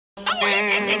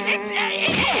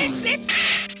It's...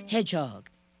 Hedgehog.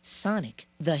 Sonic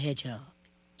the Hedgehog.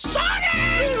 Sonic!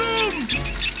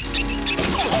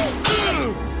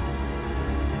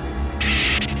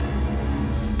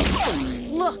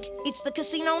 Look, it's the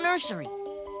casino nursery.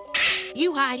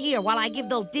 You hide here while I give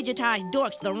those digitized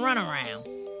dorks the runaround.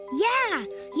 Yeah,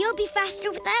 you'll be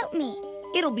faster without me.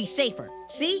 It'll be safer.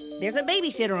 See, there's a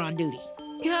babysitter on duty.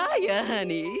 Hiya,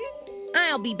 honey.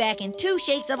 I'll be back in 2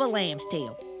 shakes of a lamb's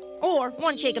tail. Or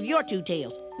 1 shake of your 2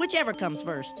 tails, whichever comes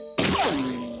first.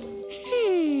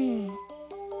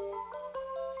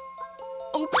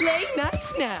 Oh, play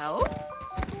nice now.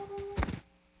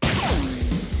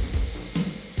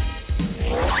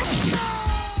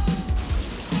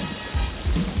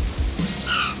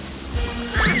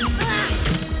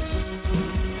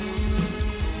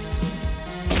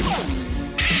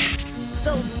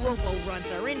 Those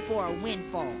robo-runs are in for a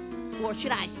windfall. Or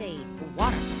should I say,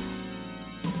 waterfall.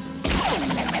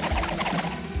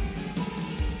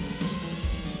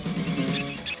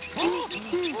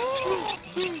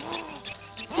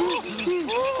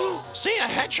 See a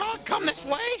hedgehog come this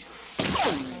way?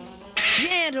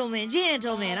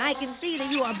 Gentlemen, I can see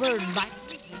that you are burdened by...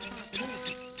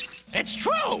 It's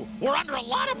true! We're under a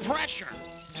lot of pressure.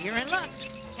 You're in luck.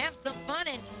 Have some fun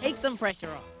and take some pressure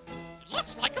off. It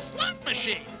looks like a slot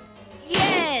machine.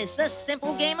 Yes, a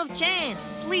simple game of chance.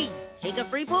 Please, take a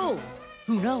free pull.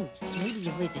 Who knows? Maybe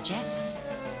you'll hit the jackpot.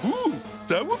 Ooh,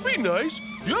 that would be nice.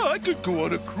 Yeah, I could go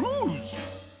on a cruise.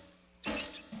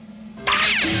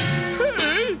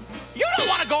 Hey! You don't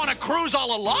want to go on a cruise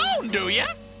all alone, do you?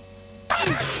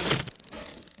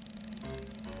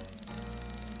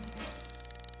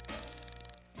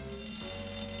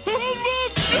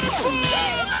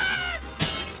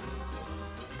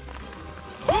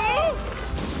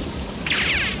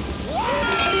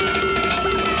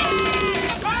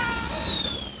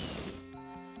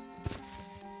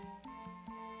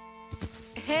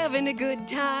 Having a good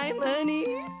time,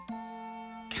 honey?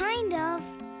 Kind of.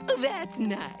 Oh, that's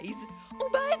nice. Oh,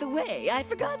 by the way, I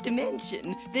forgot to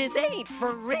mention, this ain't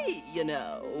free, you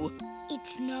know.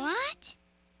 It's not?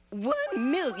 1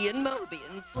 million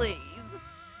Mobians, please.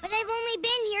 But I've only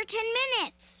been here 10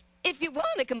 minutes. If you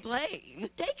want to complain,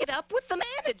 take it up with the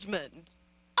management.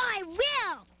 I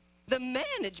will! The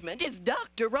management is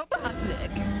Dr.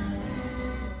 Robotnik.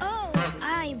 Oh,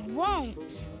 I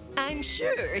won't. I'm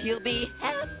sure he'll be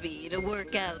happy to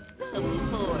work out some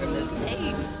form of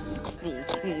payment.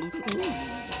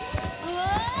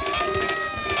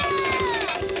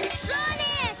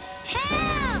 Sonic!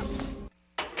 Help!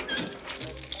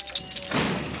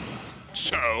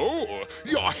 So,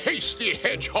 your hasty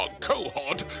hedgehog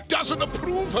cohort doesn't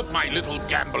approve of my little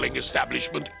gambling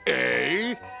establishment,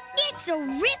 eh? It's a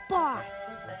ripoff!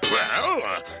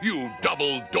 Well, you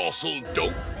double dorsal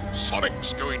dope,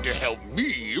 Sonic's going to help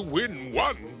me win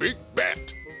 1 big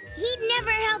bet. He'd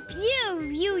never help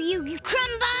you, you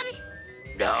crumb bum!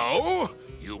 No,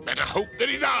 you better hope that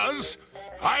he does.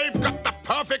 I've got the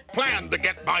perfect plan to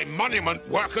get my monument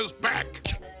workers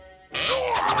back.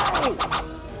 Oh!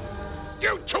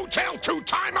 You two-tail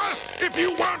two-timer! If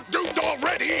you weren't doomed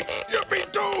already, you'd be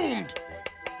doomed!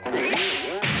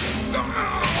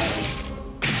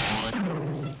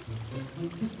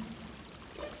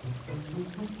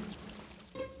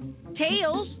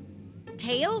 Tails?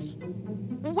 Tails?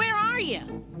 Where are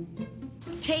you?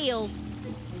 Tails.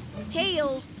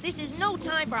 Tails, this is no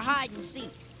time for hide and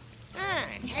seek. Ah,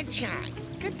 Hedgehog.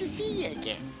 Good to see you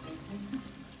again.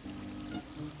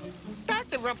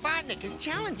 Dr. Robotnik is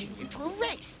challenging you to a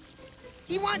race.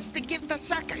 He wants to give the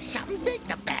suckers something big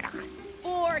to bet on.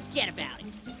 Forget about it.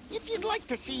 If you'd like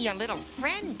to see your little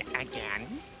friend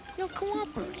again, you'll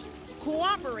cooperate.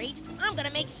 Cooperate? I'm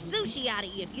gonna make sushi out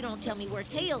of you if you don't tell me where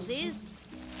Tails is.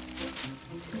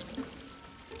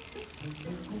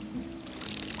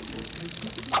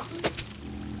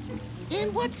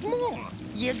 And what's more,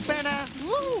 you'd better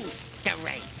lose the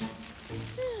race.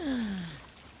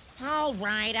 All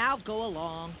right, I'll go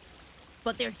along.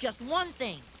 But there's just one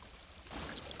thing.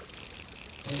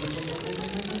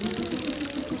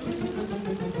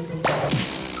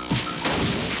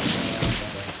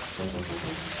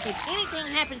 If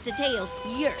anything happens to Tails,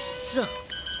 you're sunk.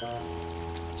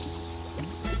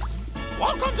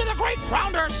 Welcome to the Great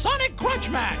Frounder Sonic Grudge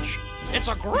Match. It's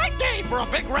a great day for a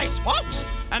big race, folks.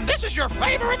 And this is your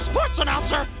favorite sports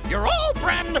announcer, your old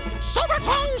friend,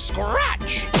 Silvertongue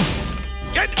Scratch.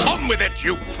 Get on with it,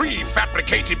 you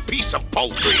prefabricated piece of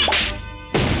poultry!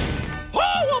 Who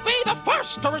will be the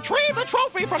first to retrieve the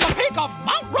trophy from the peak of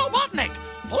Mount Robotnik?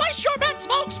 Place your bets,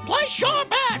 folks, place your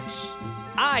bets!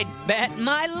 I'd bet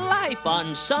my life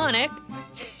on Sonic.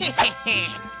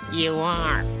 You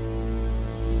are.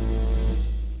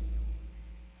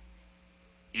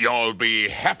 You'll be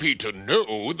happy to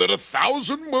know that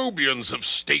 1,000 Mobians have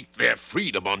staked their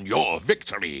freedom on your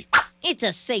victory. It's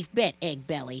a safe bet, Egg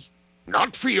Belly.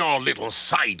 Not for your little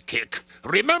sidekick.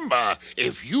 Remember,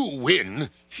 if you win,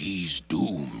 he's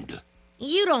doomed.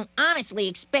 You don't honestly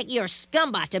expect your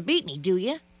scumbot to beat me, do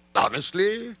you?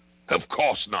 Honestly? Of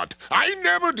course not. I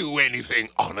never do anything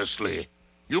honestly.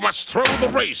 You must throw the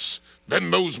race.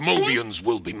 Then those Mobians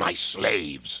will be my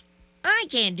slaves. I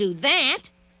can't do that.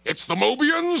 It's the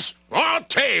Mobians or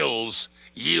Tails.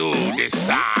 You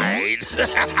decide.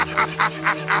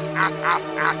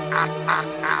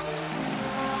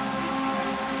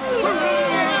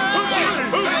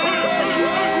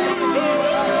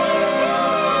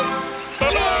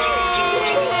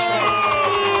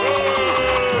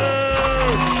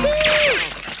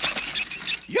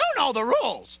 You know the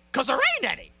rules, 'cause there ain't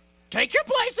any. Take your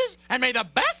places, and may the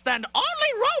best and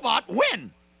only robot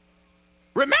win.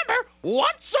 Remember,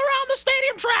 once around the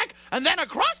stadium track, and then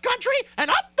across country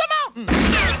and up the mountain.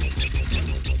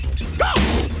 Go!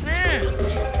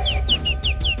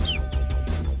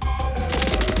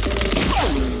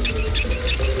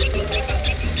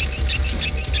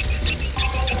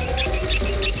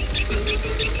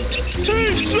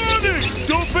 Hey, Sonic!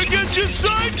 Don't forget your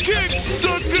sidekick,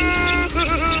 sucker!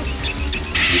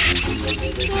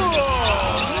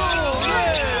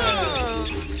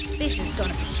 This is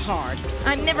gonna be hard.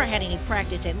 I've never had any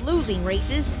practice at losing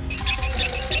races.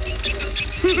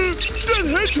 That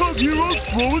hedgehog hero's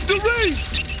throwing the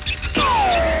race!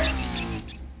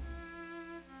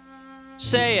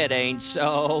 Say it ain't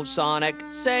so, Sonic.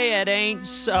 Say it ain't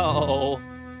so.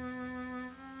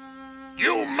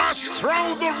 You must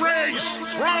throw the race!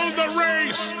 Throw the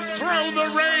race! Throw the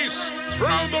race!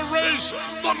 Throw the race!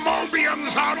 The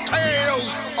Mobians are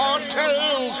Tails! Are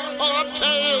Tails! Are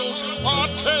Tails! Are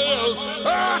Tails!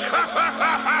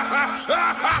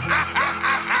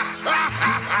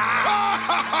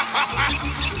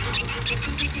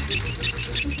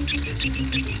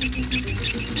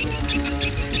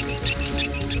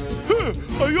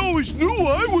 I always knew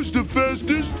I was the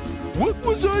fastest. What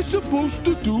was I supposed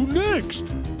to do next?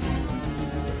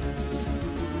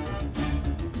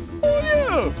 Oh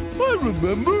yeah, I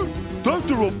remember.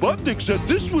 Dr. Robotnik said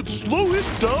this would slow him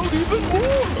down even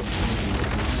more.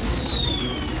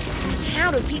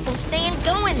 How do people stand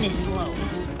going this slow?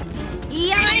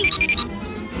 Yikes!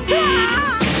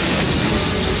 Ah!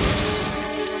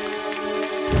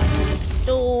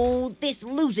 Oh, this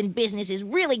losing business is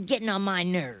really getting on my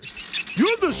nerves.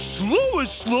 You're the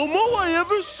slowest slow-mo I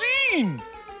ever seen.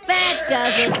 That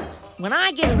does it. When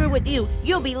I get through with you,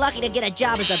 you'll be lucky to get a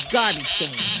job as a garbage can.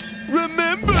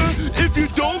 Remember, if you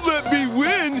don't let me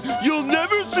win, you'll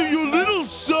never see your little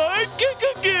sidekick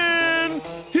again.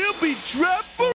 He'll be trapped